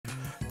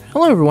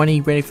Hello everyone, are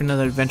you ready for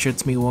another adventure?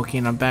 It's me, Wookie,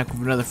 and I'm back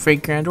with another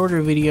Fake Grand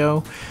Order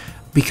video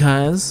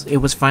because it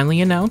was finally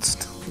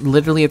announced,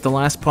 literally at the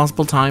last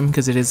possible time,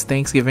 because it is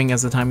Thanksgiving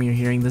as the time you're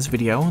hearing this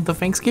video. The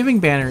Thanksgiving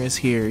banner is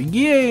here,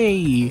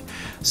 yay!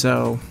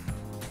 So,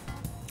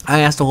 I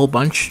asked a whole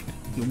bunch.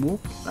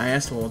 Sorry,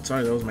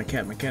 that was my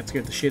cat. My cat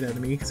scared the shit out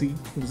of me because he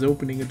was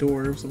opening a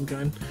door of some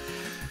kind.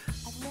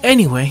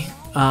 Anyway,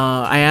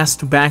 I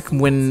asked back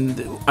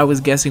when I was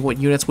guessing what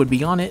units would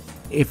be on it,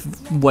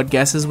 what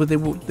guesses would they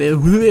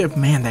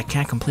man, that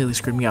cat completely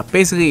screwed me up.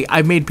 Basically,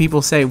 I made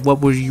people say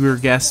what would your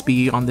guess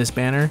be on this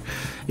banner.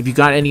 If you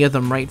got any of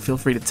them right, feel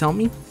free to tell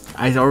me.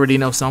 I already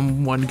know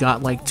someone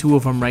got like 2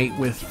 of them right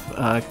with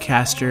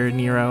Caster,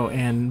 Nero,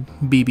 and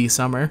BB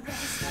Summer.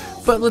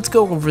 But let's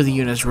go over the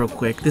units real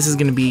quick. This is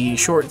going to be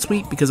short and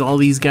sweet because all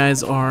these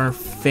guys are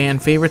fan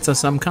favorites of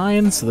some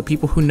kind. So the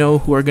people who know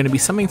who are going to be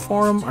summoning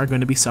for them are going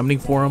to be summoning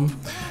for them.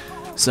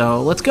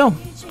 So let's go.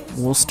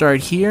 We'll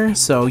start here.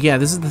 So yeah,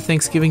 this is the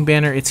Thanksgiving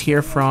banner. It's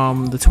here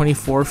from the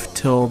 24th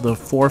till the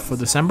 4th of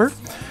December,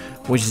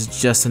 which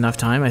is just enough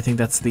time. I think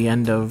that's the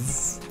end of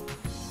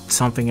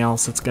something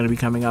else that's going to be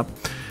coming up.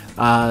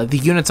 The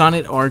units on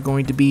it are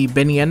going to be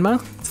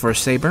Benyenma for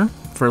Saber.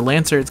 For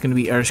Lancer, it's going to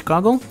be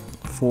Ereshkigal.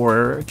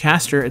 For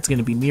Caster, it's going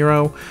to be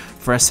Nero.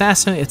 For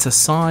Assassin, it's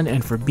Hassan,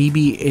 and for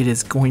BB, it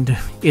is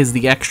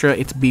the extra.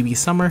 It's BB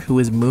Summer, who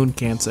is Moon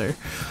Cancer.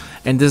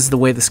 And this is the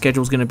way the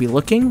schedule is going to be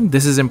looking.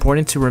 This is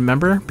important to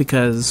remember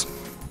because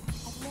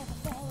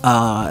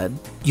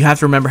you have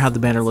to remember how the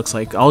banner looks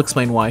like. I'll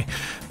explain why.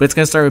 But it's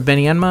going to start with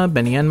Benyenma,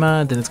 then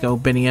it's going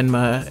to go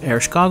Benyenma,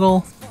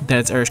 Ereshkigal, then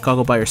it's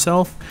Ereshkigal by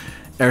herself,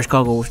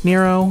 Ereshkigal with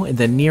Nero, and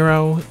then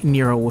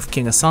Nero with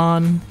King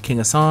Hassan, King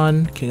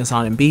Hassan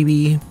and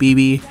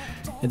BB,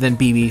 and then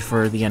BB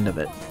for the end of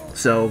it.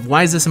 So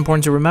why is this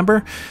important to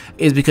remember?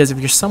 Is because if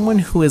you're someone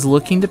who is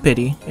looking to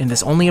pity, and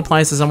this only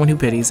applies to someone who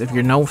pities, if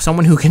you're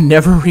someone who can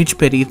never reach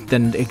pity,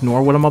 then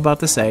ignore what I'm about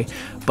to say.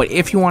 But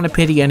if you want to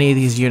pity any of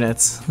these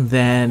units,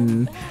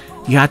 then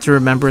you have to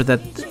remember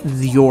that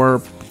your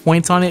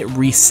points on it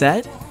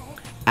reset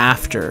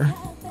after.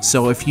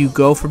 So if you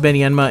go for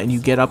Benyenma and you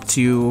get up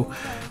to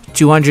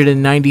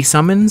 290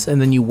 summons,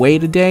 and then you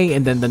wait a day,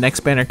 and then the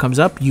next banner comes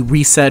up, you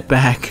reset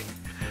back.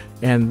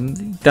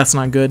 And that's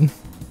not good.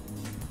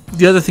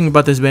 The other thing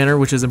about this banner,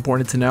 which is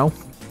important to know,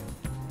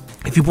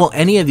 if you pull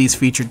any of these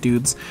featured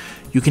dudes,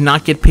 you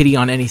cannot get pity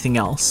on anything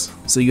else.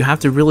 So you have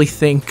to really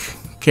think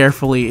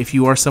carefully if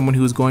you are someone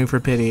who is going for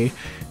pity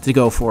to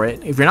go for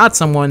it. If you're not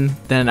someone,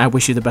 then I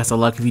wish you the best of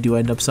luck if you do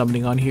end up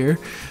summoning on here.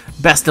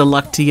 Best of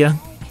luck to you.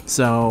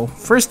 So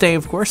first day,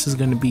 of course, is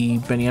going to be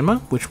Benyenma,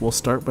 which we'll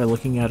start by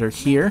looking at her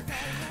here.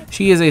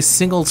 She is a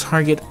single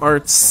target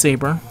arts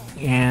saber.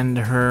 And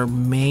her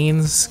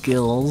main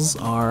skills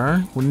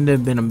are, wouldn't it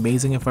have been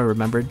amazing if I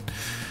remembered?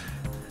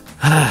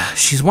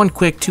 She's 1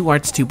 quick, 2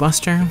 arts, 2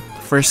 buster.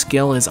 First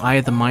skill is Eye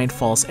of the Mind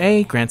False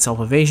A, grant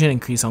self-evasion,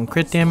 increase on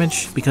crit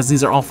damage. Because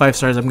these are all 5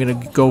 stars, I'm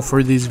going to go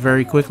for these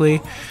very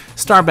quickly.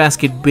 Star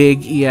Basket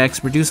Big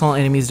EX, reduce all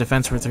enemies'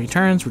 defense for 3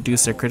 turns,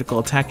 reduce their critical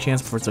attack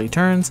chance for 3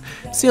 turns,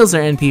 seals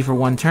their NP for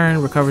 1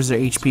 turn, recovers their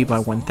HP by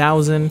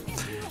 1000.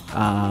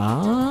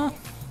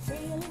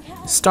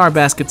 Star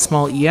Basket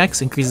Small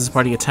EX, increases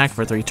party attack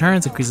for 3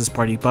 turns, increases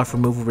party buff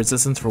removal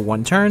resistance for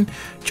 1 turn,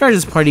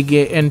 charges party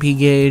NP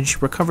gauge,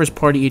 recovers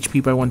party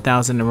HP by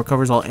 1000, and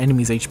recovers all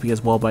enemies' HP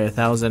as well by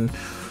 1000.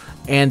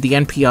 And the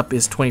NP up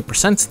is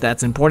 20%, so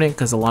that's important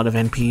because a lot of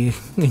NP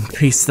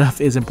increased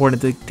stuff is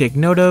important to take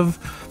note of.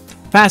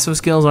 Passive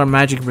skills are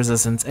Magic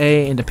Resistance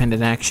A,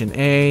 Independent Action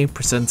A,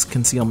 Presence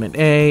Concealment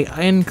A,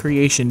 and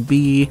Creation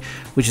B,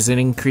 which is an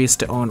increase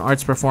to own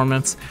arts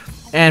performance.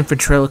 And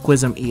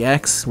Ventriloquism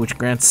EX, which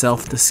grants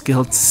self the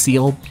skilled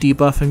seal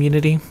debuff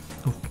immunity.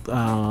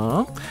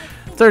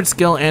 Third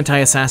skill,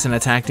 Anti-Assassin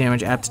Attack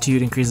Damage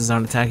Aptitude, increases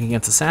on attack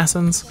against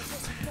assassins.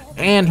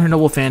 And her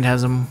Noble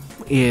Phantasm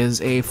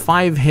is a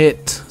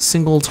 5-hit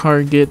single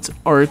target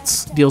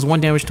arts, deals 1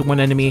 damage to 1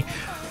 enemy,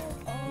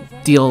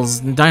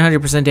 deals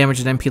 900%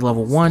 damage at MP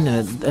level 1,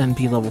 and at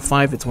MP level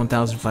 5 it's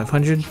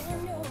 1500.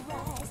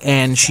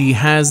 And she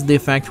has the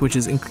effect which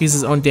is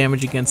increases own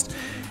damage against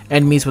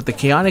enemies with the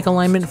chaotic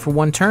alignment for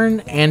 1 turn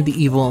and the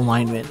evil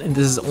alignment, and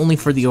this is only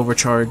for the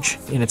overcharge,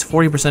 and it's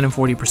 40% and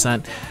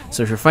 40%.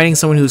 So if you're fighting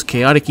someone who's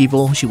chaotic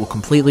evil, she will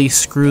completely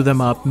screw them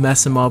up,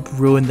 mess them up,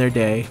 ruin their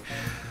day.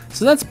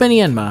 So that's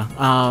Benyenma.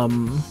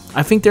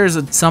 I think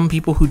there's some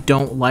people who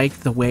don't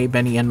like the way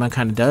Benyenma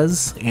kind of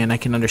does, and I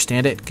can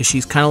understand it because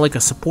she's kind of like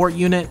a support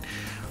unit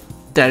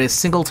that is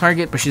single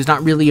target, but she's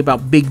not really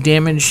about big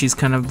damage. She's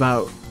kind of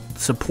about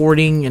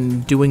supporting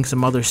and doing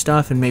some other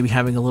stuff and maybe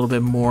having a little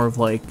bit more of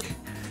like,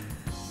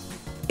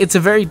 it's a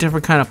very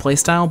different kind of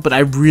playstyle, but I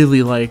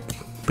really like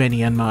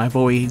Benyenma. I've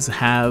always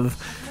have,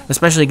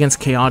 especially against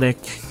chaotic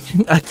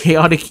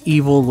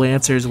evil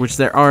lancers, which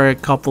there are a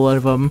couple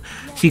of them.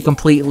 She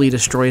completely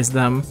destroys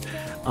them.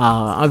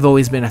 I've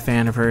always been a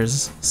fan of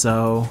hers,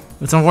 so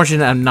it's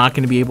unfortunate I'm not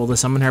going to be able to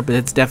summon her, but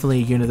it's definitely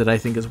a unit that I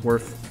think is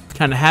worth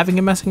kind of having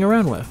and messing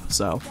around with.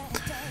 So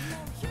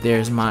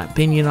There's my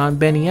opinion on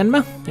Benny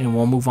Enma, and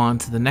we'll move on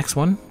to the next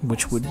one,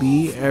 which would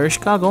be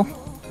Erish Goggle.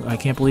 I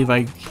can't believe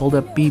I pulled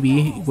up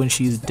BB when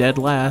she's dead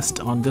last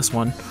on this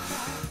one.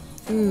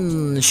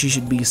 She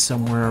should be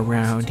somewhere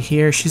around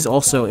here. She's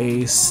also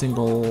a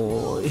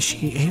single... Is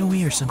she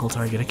AoE or single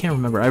target? I can't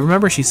remember. I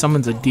remember she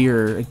summons a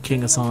deer, a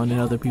King Asan, and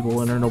other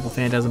people in her Noble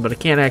Phantasm, but I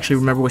can't actually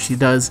remember what she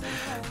does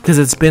because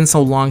it's been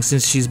so long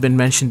since she's been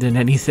mentioned in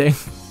anything.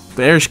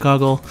 But Erish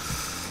Goggle,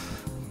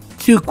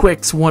 2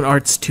 quicks, 1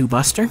 arts, 2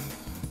 buster.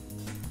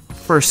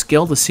 First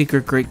skill, the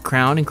Secret Great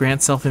Crown, and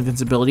grants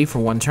self-invincibility for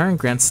 1 turn,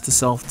 grants to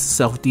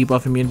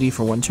self-debuff immunity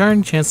for 1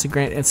 turn, chance to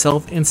grant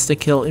self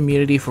insta-kill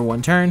immunity for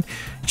 1 turn,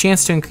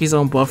 chance to increase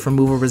own buff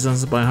removal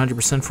resistance by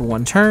 100% for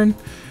 1 turn.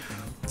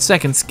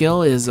 Second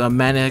skill is a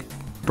Manic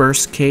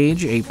Burst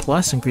Cage, A+,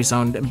 increase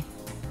own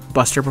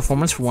buster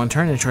performance for 1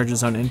 turn and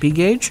charges on NP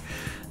gauge.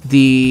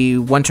 The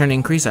 1 turn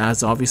increase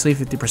adds obviously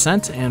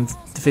 50% and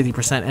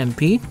 50%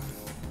 NP.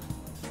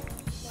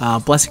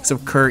 Blessings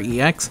of Kur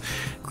EX.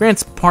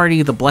 Grants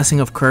party the Blessing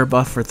of Kur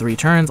buff for 3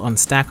 turns,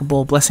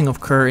 unstackable. Blessing of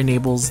Kur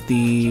enables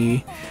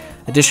the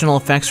additional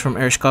effects from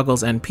Erish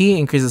Goggle's NP,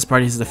 increases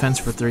party's defense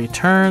for 3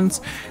 turns,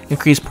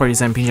 increase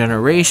party's NP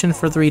generation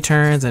for 3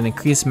 turns, and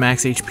increase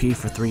max HP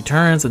for 3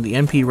 turns, and the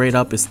NP rate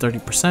up is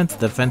 30%,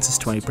 the defense is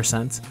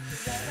 20%.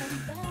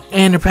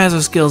 And her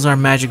passive skills are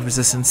Magic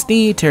Resistance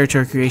D,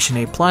 Territory Creation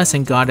A+,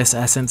 and Goddess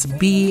Essence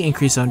B.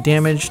 Increase zone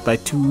damage by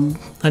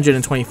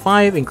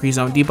 225, increase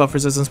zone debuff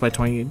resistance by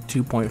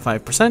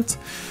 22.5%.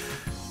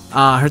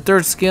 Her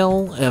third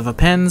skill of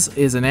Appends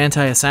is an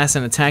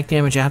anti-assassin attack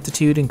damage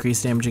aptitude,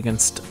 increased damage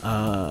against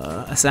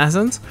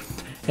assassins.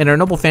 And her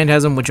Noble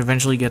Phantasm, which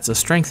eventually gets a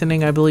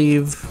strengthening, I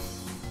believe.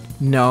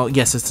 No,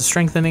 yes, it's a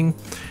strengthening.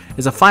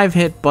 Is a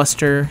 5-hit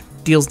buster,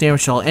 deals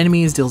damage to all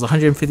enemies, deals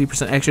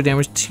 150% extra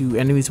damage to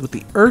enemies with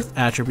the Earth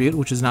attribute,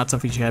 which is not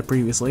something she had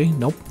previously.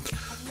 Nope.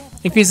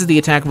 Increases the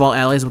attack of all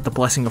allies with the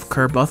Blessing of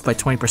Kur buff by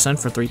 20%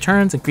 for 3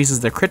 turns. Increases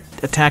their crit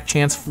attack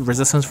chance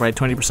resistance by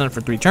 20% for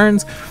 3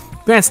 turns.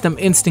 Grants them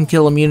instant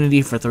kill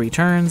immunity for 3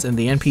 turns. And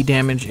the NP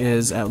damage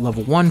is at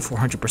level 1,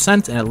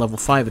 400%, and at level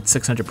 5, it's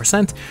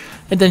 600%.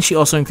 And then she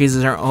also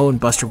increases her own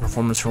buster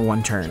performance for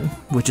 1 turn,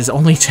 which is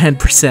only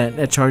 10%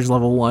 at charge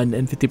level 1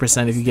 and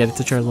 50% if you get it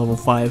to charge level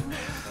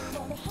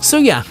 5. So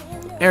yeah,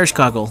 Erish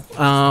Goggle.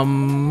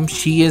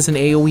 She is an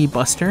AoE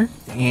buster,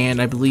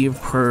 and I believe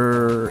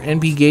her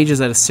NP gauge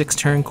is at a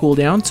 6-turn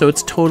cooldown, so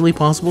it's totally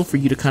possible for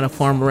you to kind of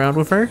farm around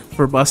with her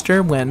for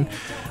buster when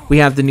we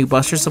have the new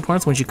buster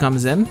supports when she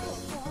comes in.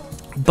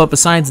 But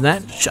besides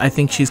that, I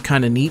think she's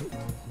kind of neat.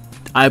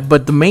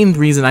 But the main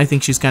reason I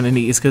think she's kind of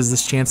neat is because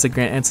this chance to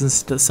grant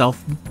instant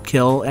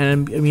self-kill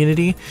and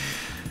immunity.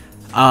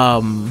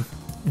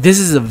 This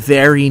is a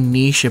very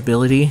niche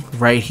ability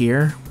right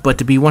here, but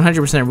to be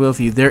 100% real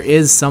with you, there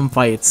is some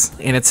fights,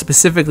 and it's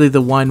specifically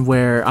the one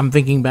where I'm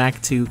thinking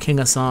back to King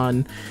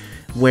Asan,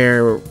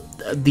 where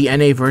the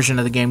NA version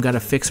of the game got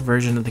a fixed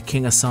version of the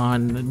King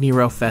Asan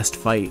Nero Fest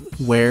fight,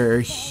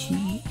 where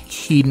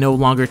he no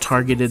longer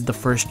targeted the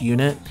first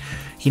unit,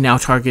 he now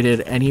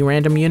targeted any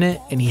random unit,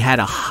 and he had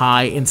a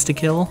high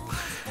insta-kill.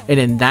 And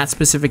in that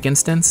specific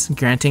instance,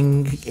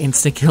 granting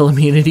insta-kill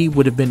immunity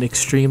would have been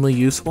extremely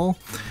useful.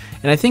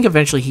 And I think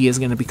eventually he is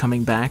going to be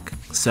coming back,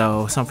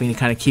 so something to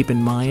kind of keep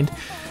in mind.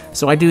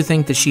 So I do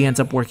think that she ends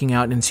up working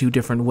out in 2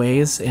 different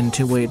ways,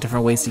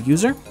 different ways to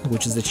use her,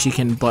 which is that she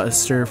can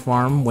buster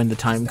farm when the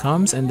time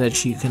comes, and that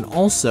she can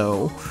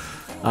also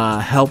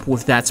help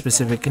with that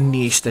specific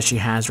niche that she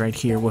has right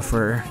here with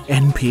her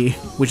NP,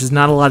 which is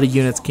not a lot of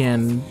units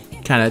can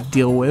kind of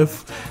deal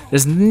with.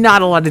 There's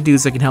not a lot of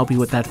dudes that can help you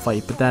with that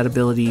fight, but that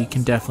ability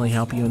can definitely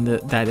help you in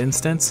that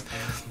instance.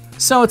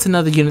 So it's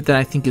another unit that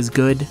I think is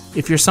good.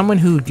 If you're someone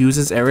who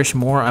uses Erish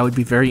more, I would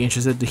be very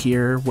interested to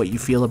hear what you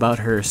feel about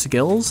her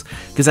skills,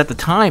 because at the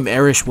time,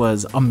 Erish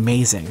was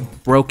amazing,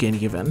 broken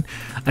even.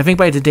 I think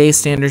by today's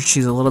standards,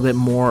 she's a little bit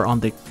more on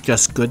the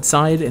just good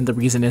side, and the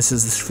reason is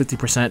this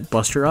 50%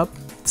 buster up.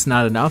 It's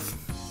not enough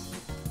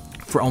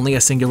for only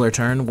a singular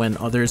turn when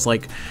others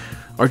like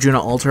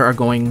Arjuna Alter are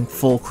going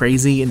full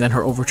crazy, and then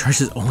her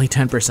overcharge is only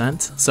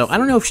 10%. So I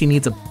don't know if she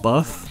needs a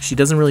buff. She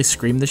doesn't really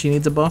scream that she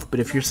needs a buff, but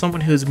if you're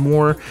someone who's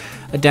more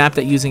adept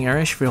at using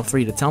Erish, feel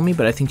free to tell me,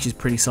 but I think she's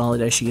pretty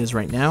solid as she is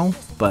right now.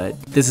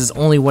 But this is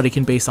only what it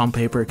can base on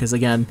paper, because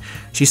again,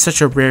 she's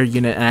such a rare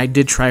unit, and I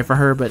did try for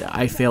her, but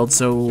I failed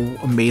so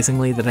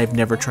amazingly that I've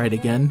never tried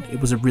again. It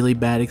was a really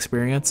bad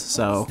experience,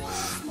 so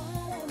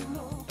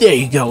there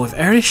you go with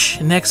Erish.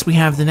 Next, we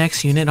have the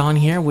next unit on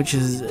here, which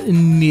is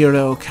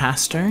Nero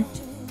Caster.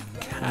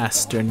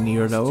 Caster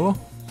Nero.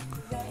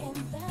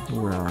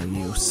 Where are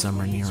you,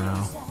 Summer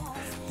Nero?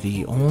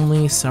 The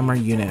only summer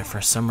unit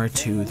for Summer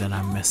 2 that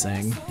I'm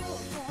missing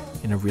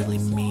in a really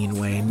mean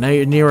way.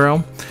 Nero,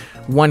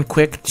 1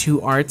 quick,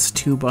 2 arts,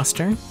 2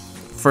 buster.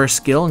 First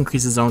skill,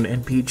 increases own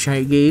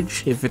NP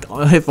gauge. If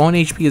own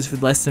HP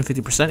is less than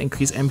 50%,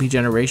 increase NP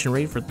generation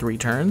rate for 3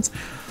 turns.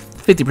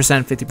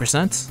 50%,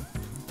 50%.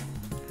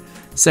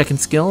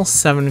 Second skill,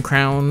 7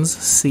 crowns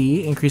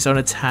C, increase on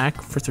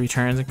attack for 3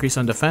 turns, increase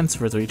on defense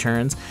for 3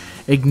 turns.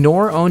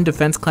 Ignore own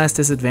defense class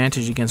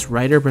disadvantage against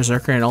Rider,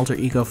 Berserker, and Alter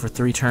Ego for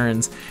 3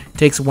 turns.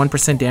 Takes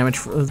 1% damage,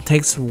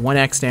 takes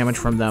 1x damage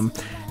from them.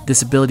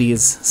 This ability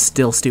is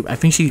still stupid. I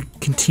think she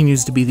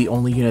continues to be the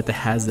only unit that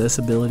has this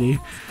ability.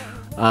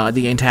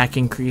 The attack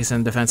increase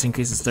and defense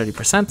increase is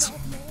 30%.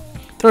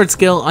 Third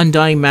skill,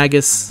 Undying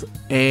Magus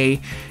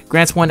A,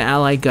 grants 1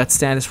 ally gut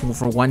status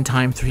for 1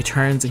 time 3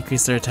 turns,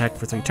 increase their attack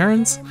for 3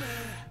 turns.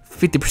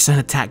 50%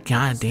 attack,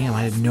 god damn,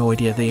 I had no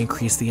idea they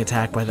increased the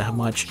attack by that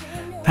much.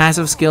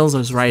 Passive skills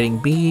is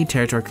Writing B,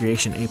 Territory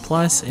Creation A+,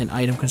 and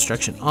Item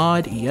Construction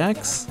Odd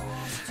EX.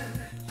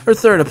 Her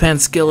third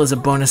offense skill is a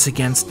bonus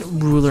against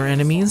ruler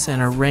enemies, and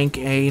her rank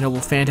A,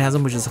 Noble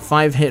Phantasm, which is a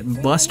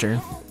 5-hit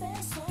buster,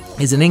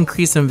 is an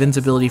increase in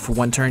invincibility for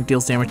 1 turn,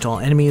 deals damage to all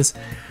enemies.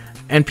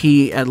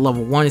 NP at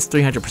level 1 is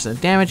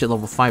 300% damage, at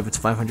level 5 it's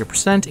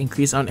 500%,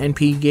 increase on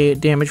NP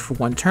damage for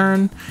 1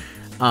 turn,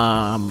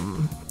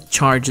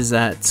 charges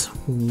at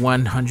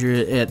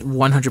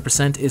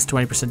 100% is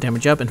 20%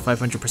 damage up, and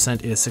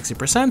 500% is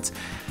 60%.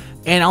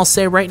 And I'll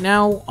say right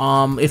now,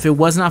 if it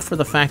was not for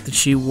the fact that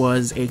she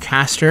was a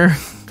caster,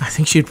 I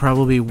think she'd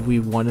probably be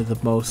one of the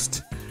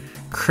most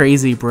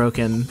crazy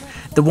broken.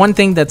 The one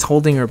thing that's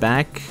holding her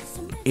back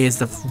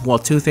is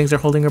two things are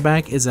holding her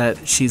back is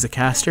that she's a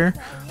caster,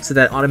 so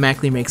that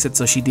automatically makes it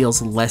so she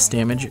deals less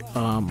damage,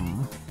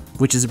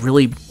 which is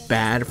really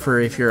bad for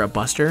if you're a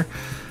buster,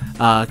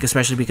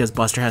 especially because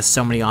buster has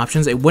so many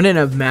options. It wouldn't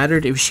have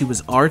mattered if she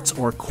was arts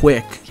or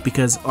quick,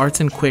 because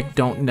arts and quick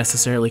don't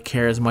necessarily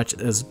care as much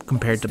as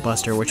compared to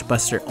buster, which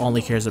buster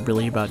only cares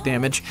really about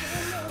damage.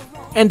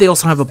 And they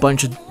also have a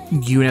bunch of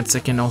units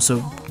that can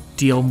also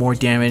deal more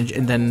damage,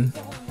 and then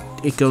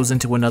it goes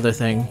into another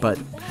thing. But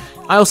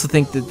I also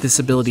think that this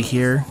ability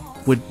here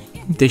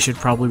they should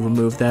probably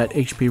remove that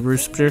HP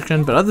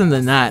restriction. But other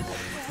than that,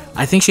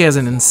 I think she has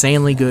an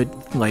insanely good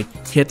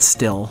hit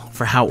still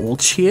for how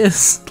old she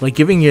is.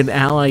 Giving an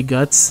ally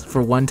guts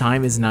for 1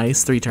 time is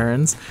nice, 3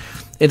 turns.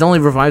 It only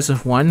revives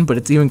with 1, but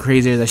it's even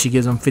crazier that she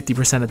gives them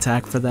 50%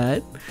 attack for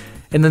that.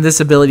 And then this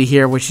ability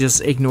here, which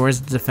just ignores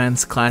the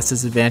defense class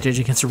disadvantage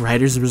against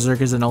Riders,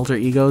 Berserkers, and Alter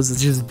Egos,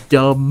 is just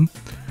dumb.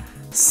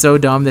 So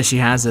dumb that she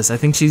has this. I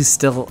think she's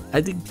still...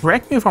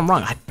 correct me if I'm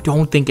wrong, I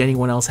don't think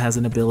anyone else has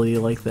an ability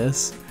like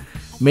this.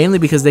 Mainly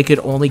because they could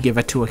only give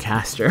it to a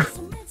caster.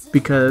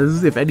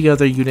 Because if any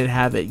other unit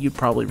have it, you'd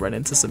probably run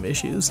into some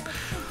issues.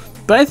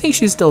 But I think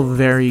she's still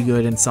very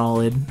good and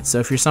solid. So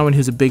if you're someone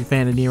who's a big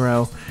fan of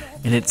Nero,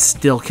 and it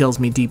still kills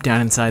me deep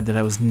down inside that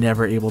I was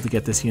never able to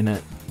get this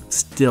unit,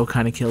 still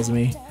kind of kills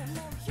me.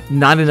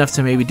 Not enough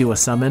to maybe do a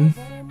summon,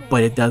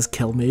 but it does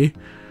kill me.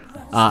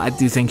 I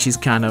do think she's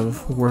kind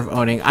of worth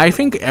owning. I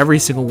think every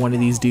single one of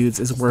these dudes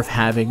is worth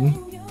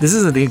having. This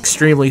is an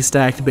extremely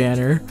stacked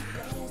banner.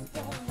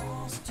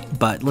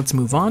 But let's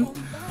move on.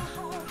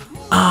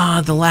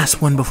 The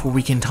last one before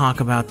we can talk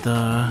about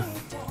the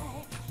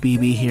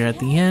BB here at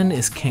the end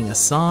is King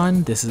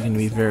Hassan. This is going to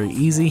be very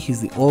easy.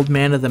 He's the old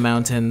man of the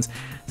mountains.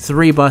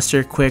 3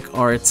 buster, quick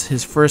arts.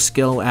 His first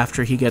skill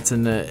after he gets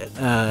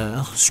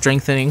into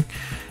strengthening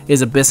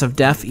is Abyss of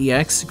Death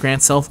EX.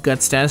 Grant self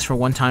gut status for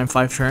 1 time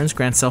 5 turns.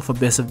 Grant self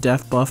Abyss of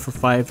Death buff for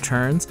 5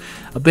 turns.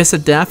 Abyss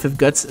of Death, if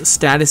guts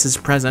status is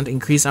present,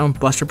 increase own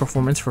buster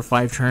performance for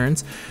 5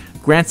 turns.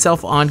 Grant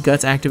self on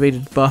guts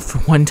activated buff for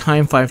 1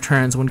 time 5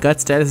 turns. When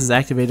gut status is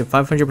activated,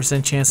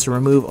 500% chance to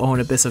remove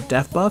own Abyss of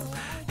Death buff.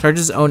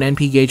 Charges own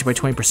NP gauge by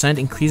 20%.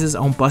 Increases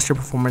own buster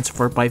performance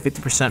by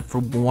 50% for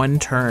 1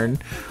 turn.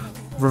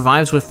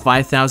 Revives with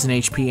 5,000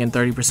 HP and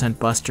 30%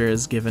 buster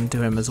is given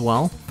to him as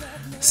well.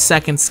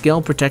 Second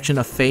skill, Protection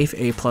of Faith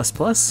A++.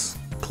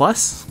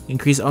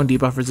 Increase own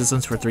debuff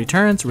resistance for 3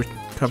 turns.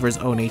 Recovers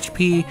own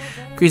HP.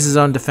 Increases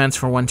own defense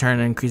for 1 turn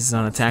and increases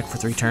own attack for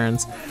 3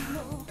 turns.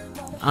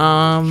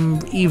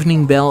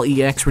 Evening Bell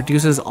EX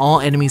reduces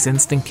all enemies'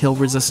 instant kill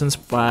resistance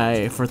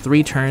for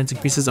 3 turns,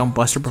 increases own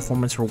buster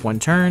performance for 1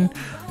 turn,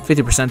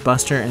 50%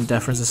 buster, and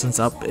def resistance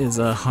up is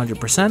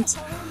 100%.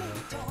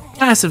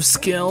 Passive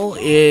skill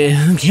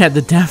is,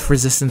 the def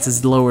resistance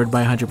is lowered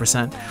by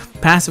 100%.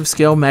 Passive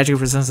skill, Magic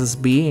Resistance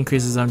B,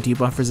 increases own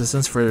debuff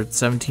resistance for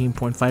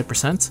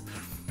 17.5%.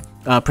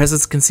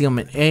 Presence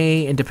Concealment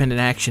A,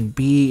 Independent Action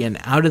B, and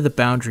Out of the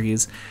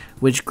Boundaries,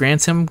 which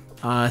grants him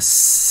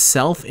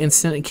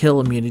self-instant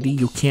kill immunity.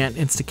 You can't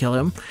insta-kill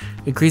him.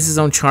 Increases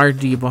own charge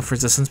debuff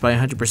resistance by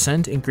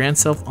 100%, and grants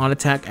self on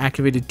attack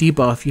activated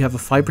debuff. You have a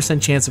 5%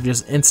 chance of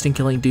just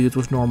instant-killing dudes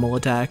with normal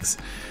attacks.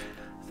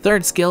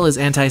 Third skill is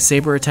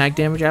Anti-Saber Attack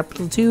Damage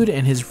Aptitude,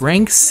 and his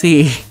rank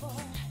C.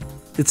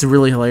 It's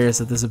really hilarious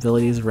that this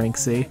ability is rank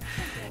C.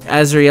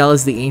 Azrael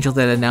is the angel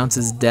that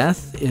announces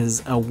death,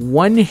 is a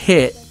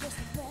 1-hit,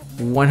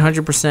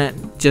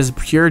 100% just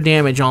pure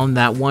damage on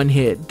that 1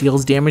 hit,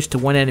 deals damage to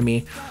 1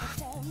 enemy.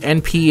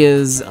 NP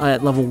is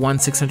at level 1,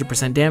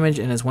 600% damage,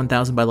 and is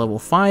 1000 by level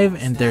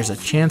 5, and there's a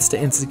chance to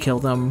insta-kill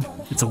them.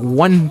 It's a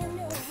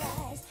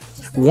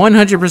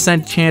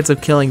 100% chance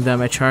of killing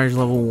them at charge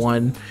level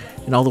 1,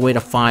 and all the way to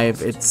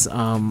 5, it's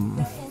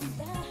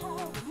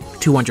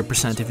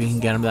 200% if you can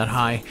get him that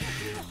high.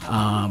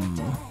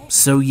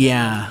 So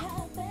yeah,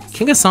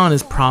 King Hassan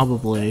is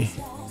probably,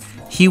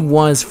 he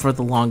was for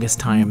the longest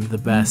time the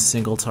best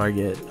single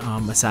target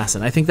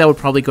assassin. I think that would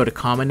probably go to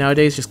Kama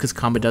nowadays just because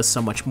Kama does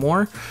so much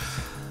more.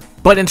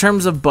 But in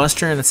terms of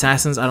Buster and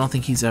assassins, I don't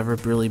think he's ever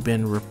really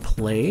been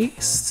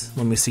replaced.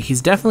 Let me see, he's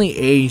definitely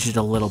aged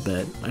a little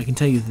bit. I can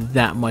tell you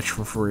that much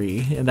for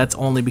free, and that's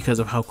only because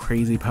of how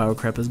crazy power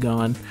creep has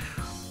gone.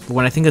 But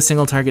when I think of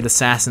single target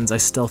assassins, I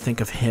still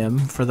think of him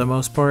for the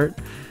most part.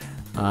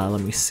 Let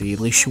me see,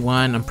 Li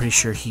Xuan, I'm pretty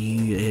sure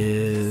he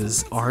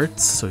is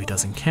arts, so he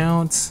doesn't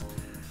count.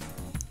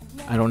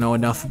 I don't know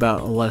enough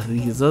about a lot of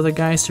these other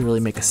guys to really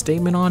make a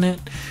statement on it.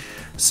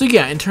 So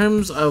yeah, in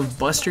terms of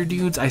Buster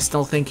dudes, I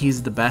still think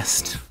he's the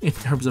best in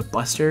terms of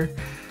Buster.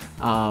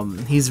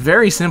 He's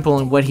very simple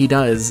in what he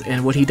does,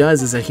 and what he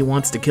does is that he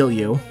wants to kill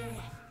you.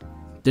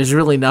 There's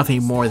really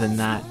nothing more than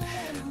that.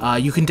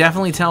 You can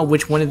definitely tell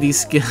which one of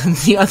these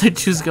skills, the other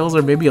two skills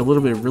are maybe a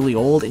little bit really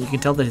old, and you can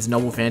tell that his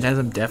Noble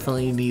Phantasm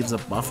definitely needs a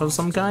buff of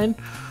some kind.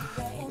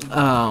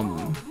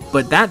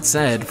 But that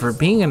said, for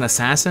being an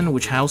assassin,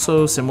 which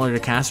also, similar to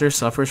Caster,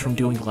 suffers from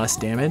doing less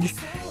damage,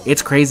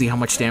 it's crazy how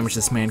much damage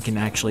this man can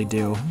actually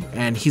do.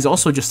 And he's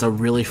also just a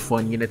really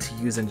fun unit to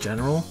use in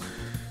general.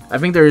 I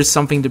think there is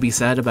something to be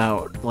said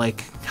about,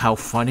 like, how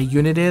fun a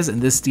unit is,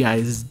 and this guy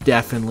is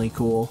definitely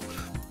cool.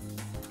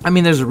 I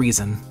mean, there's a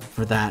reason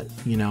for that,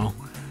 you know.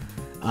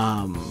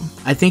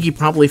 I think he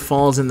probably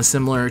falls in the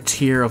similar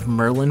tier of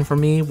Merlin for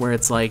me, where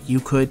it's like, you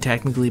could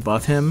technically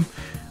buff him,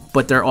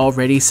 but they're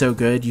already so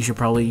good, you should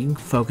probably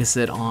focus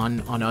it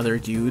on other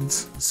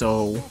dudes,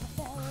 so...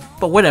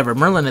 But whatever,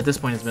 Merlin at this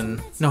point has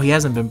been... No, he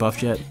hasn't been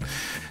buffed yet.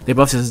 They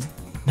buffed his...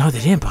 No, they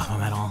didn't buff him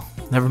at all.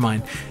 Never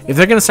mind. If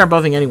they're gonna start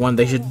buffing anyone,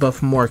 they should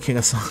buff more King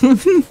Hassan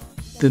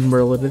than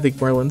Merlin. I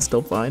think Merlin's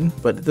still fine,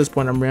 but at this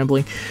point I'm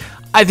rambling.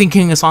 I think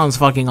King Hassan's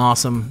fucking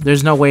awesome.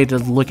 There's no way to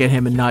look at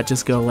him and not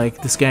just go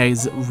like, this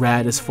guy's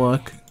rad as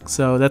fuck.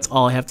 So that's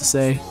all I have to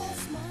say.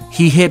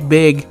 He hit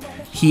big,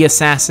 he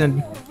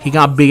assassin, he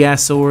got big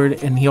ass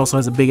sword, and he also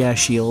has a big ass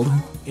shield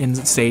in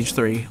stage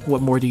 3.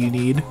 What more do you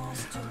need?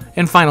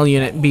 And final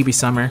unit, BB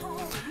Summer.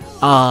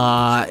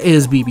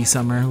 Is BB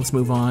Summer. Let's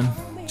move on.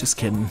 Just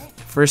kidding.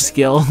 First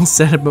skill,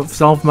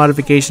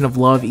 self-modification of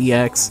Love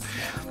EX.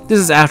 This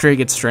is after it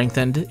gets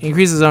strengthened.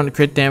 Increases own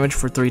crit damage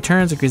for 3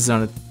 turns, increases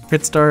own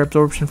crit star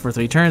absorption for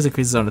 3 turns,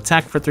 increases own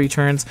attack for 3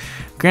 turns,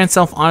 grants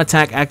self on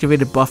attack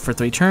activated buff for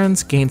 3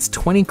 turns, gains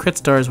 20 crit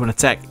stars when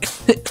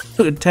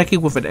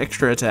attacking with an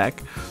extra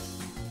attack.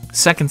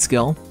 Second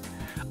skill,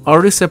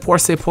 Aruse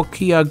Porce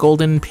Pokia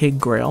Golden Pig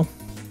Grail.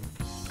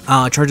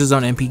 Charges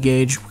own MP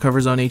gauge,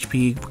 recovers own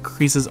HP,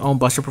 increases own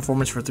Buster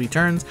performance for 3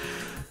 turns,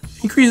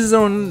 increases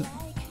own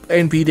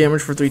NP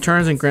damage for 3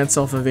 turns, and grants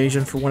self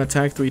evasion for 1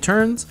 attack 3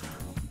 turns.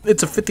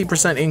 It's a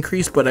 50%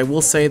 increase, but I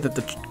will say that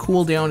the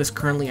cooldown is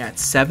currently at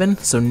 7,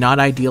 so not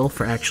ideal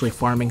for actually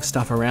farming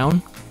stuff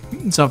around.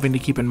 Something to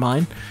keep in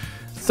mind.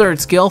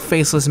 Third skill,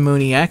 Faceless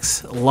Moon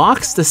EX,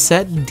 locks the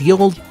set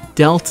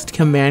dealt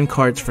command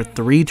cards for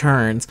 3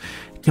 turns.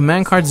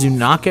 Command cards do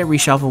not get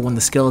reshuffled when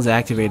the skill is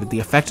activated. The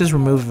effect is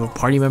removed if a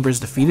party member is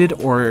defeated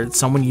or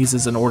someone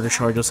uses an order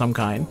charge of some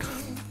kind.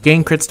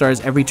 Gain crit stars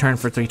every turn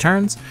for 3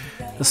 turns.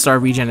 The star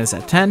regen is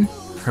at 10.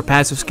 Her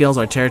passive skills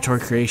are Territory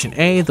Creation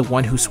A, The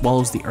One Who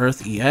Swallows the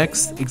Earth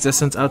EX,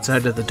 Existence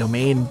Outside of the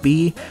Domain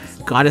B,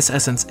 Goddess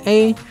Essence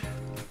A,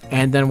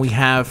 and then we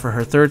have for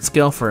her third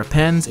skill for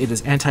Appends, it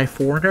is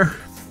Anti-Foreigner,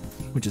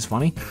 which is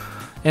funny,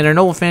 and her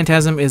Noble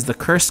Phantasm is the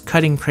Cursed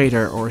Cutting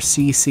Crater, or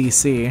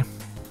CCC.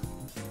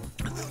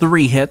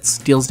 3 hits,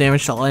 deals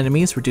damage to all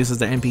enemies, reduces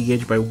their MP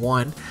gauge by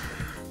 1,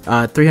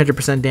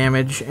 300%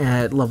 damage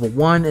at level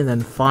 1, and then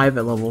 5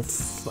 at level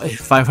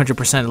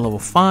 500% at level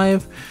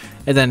 5.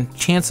 And then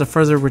chance to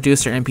further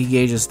reduce their MP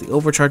gauge is the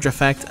overcharge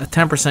effect, a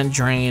 10%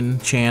 drain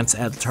chance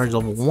at charge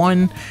level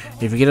 1.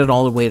 If you get it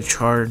all the way to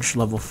charge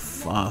level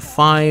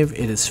 5,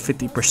 it is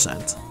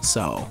 50%.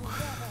 So,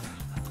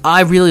 I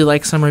really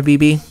like Summer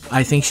BB.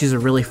 I think she's a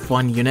really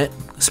fun unit,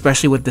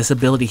 especially with this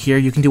ability here.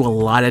 You can do a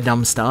lot of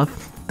dumb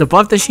stuff. The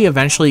buff that she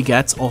eventually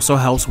gets also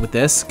helps with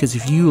this, because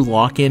if you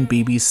lock in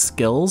BB's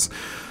skills,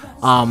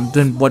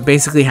 then what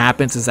basically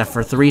happens is that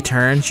for 3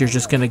 turns, you're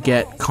just going to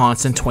get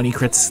constant 20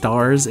 crit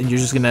stars, and you're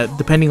just going to,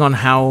 depending on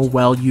how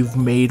well you've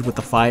made with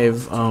the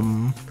 5,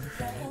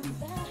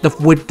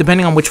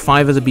 depending on which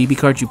 5 of the BB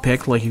cards you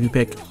pick, like if you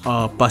pick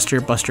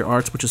Buster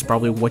Arts, which is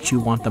probably what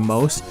you want the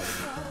most,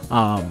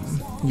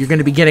 you're going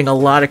to be getting a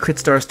lot of crit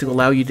stars to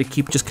allow you to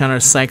keep just kind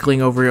of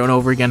cycling over and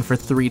over again for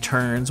 3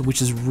 turns, which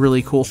is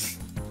really cool.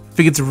 I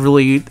think it's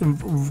really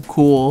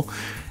cool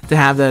to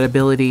have that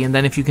ability, and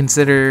then if you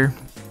consider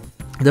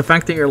the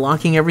fact that you're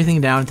locking everything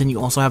down, then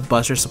you also have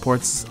Buster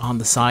supports on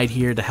the side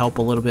here to help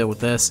a little bit with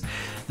this.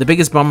 The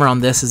biggest bummer on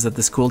this is that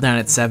this cooldown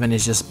at 7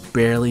 is just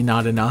barely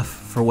not enough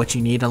for what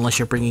you need, unless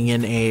you're bringing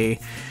in a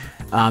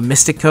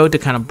Mystic Code to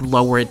kind of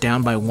lower it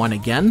down by 1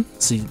 again.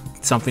 So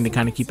something to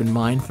kind of keep in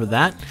mind for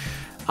that.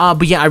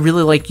 But yeah, I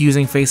really like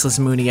using Faceless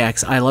Mooney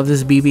X. I love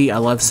this BB. I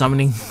love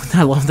summoning.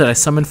 I love that I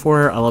summoned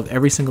for her. I love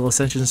every single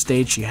Ascension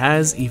stage she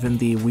has, even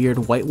the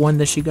weird white one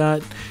that she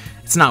got.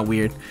 It's not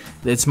weird.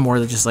 It's more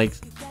than just like,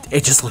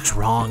 it just looks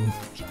wrong.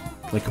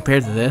 Like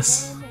compared to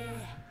this,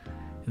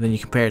 and then you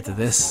compare it to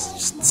this,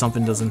 just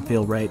something doesn't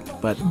feel right.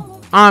 But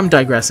I'm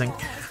digressing.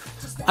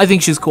 I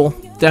think she's cool.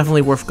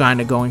 Definitely worth kind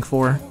of going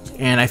for.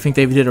 And I think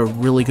they did a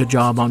really good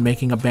job on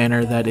making a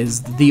banner that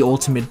is the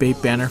ultimate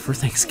bait banner for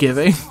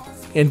Thanksgiving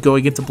and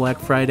going into Black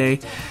Friday.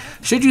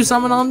 Should you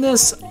summon on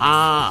this?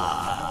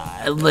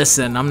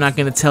 Listen, I'm not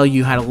going to tell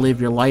you how to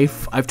live your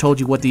life. I've told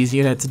you what these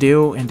units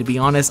do, and to be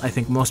honest, I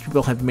think most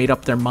people have made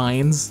up their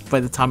minds by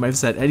the time I've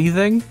said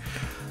anything.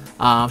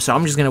 So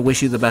I'm just going to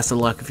wish you the best of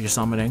luck if you're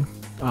summoning.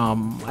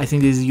 I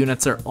think these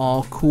units are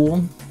all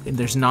cool, and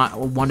there's not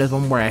one of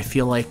them where I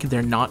feel like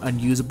they're not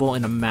unusable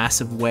in a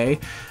massive way.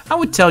 I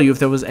would tell you if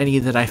there was any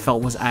that I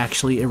felt was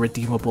actually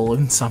irredeemable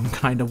in some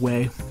kind of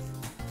way.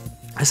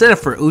 I said it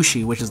for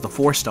Ushi, which is the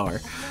 4-star,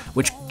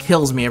 which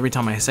kills me every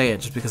time I say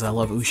it, just because I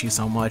love Ushi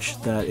so much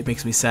that it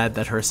makes me sad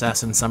that her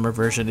Assassin Summer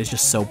version is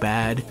just so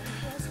bad.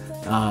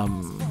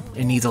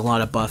 It needs a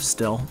lot of buffs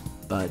still,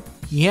 but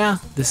yeah,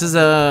 this is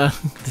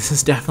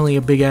definitely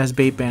a big ass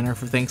bait banner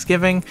for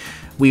Thanksgiving.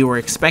 We were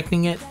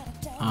expecting it.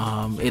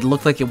 It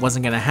looked like it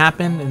wasn't gonna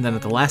happen, and then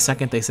at the last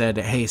second they said,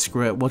 "Hey,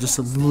 screw it. We'll just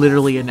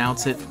literally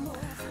announce it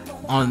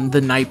on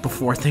the night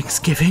before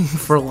Thanksgiving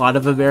for a lot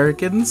of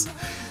Americans."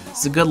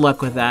 So good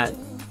luck with that.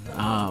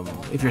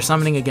 If you're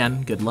summoning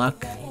again, good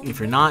luck. If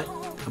you're not,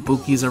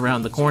 Ibuki's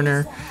around the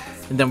corner.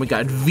 And then we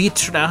got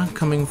Vitra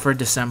coming for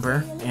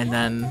December. And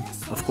then,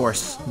 of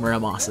course,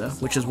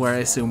 Muramasa, which is where I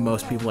assume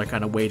most people are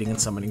kind of waiting and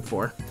summoning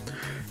for.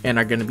 And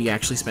are going to be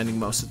actually spending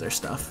most of their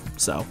stuff.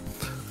 So,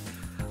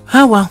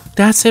 oh well,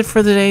 that's it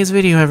for today's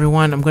video,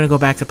 everyone. I'm going to go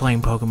back to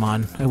playing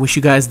Pokemon. I wish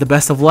you guys the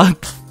best of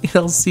luck.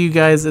 I'll see you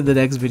guys in the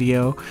next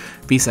video.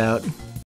 Peace out.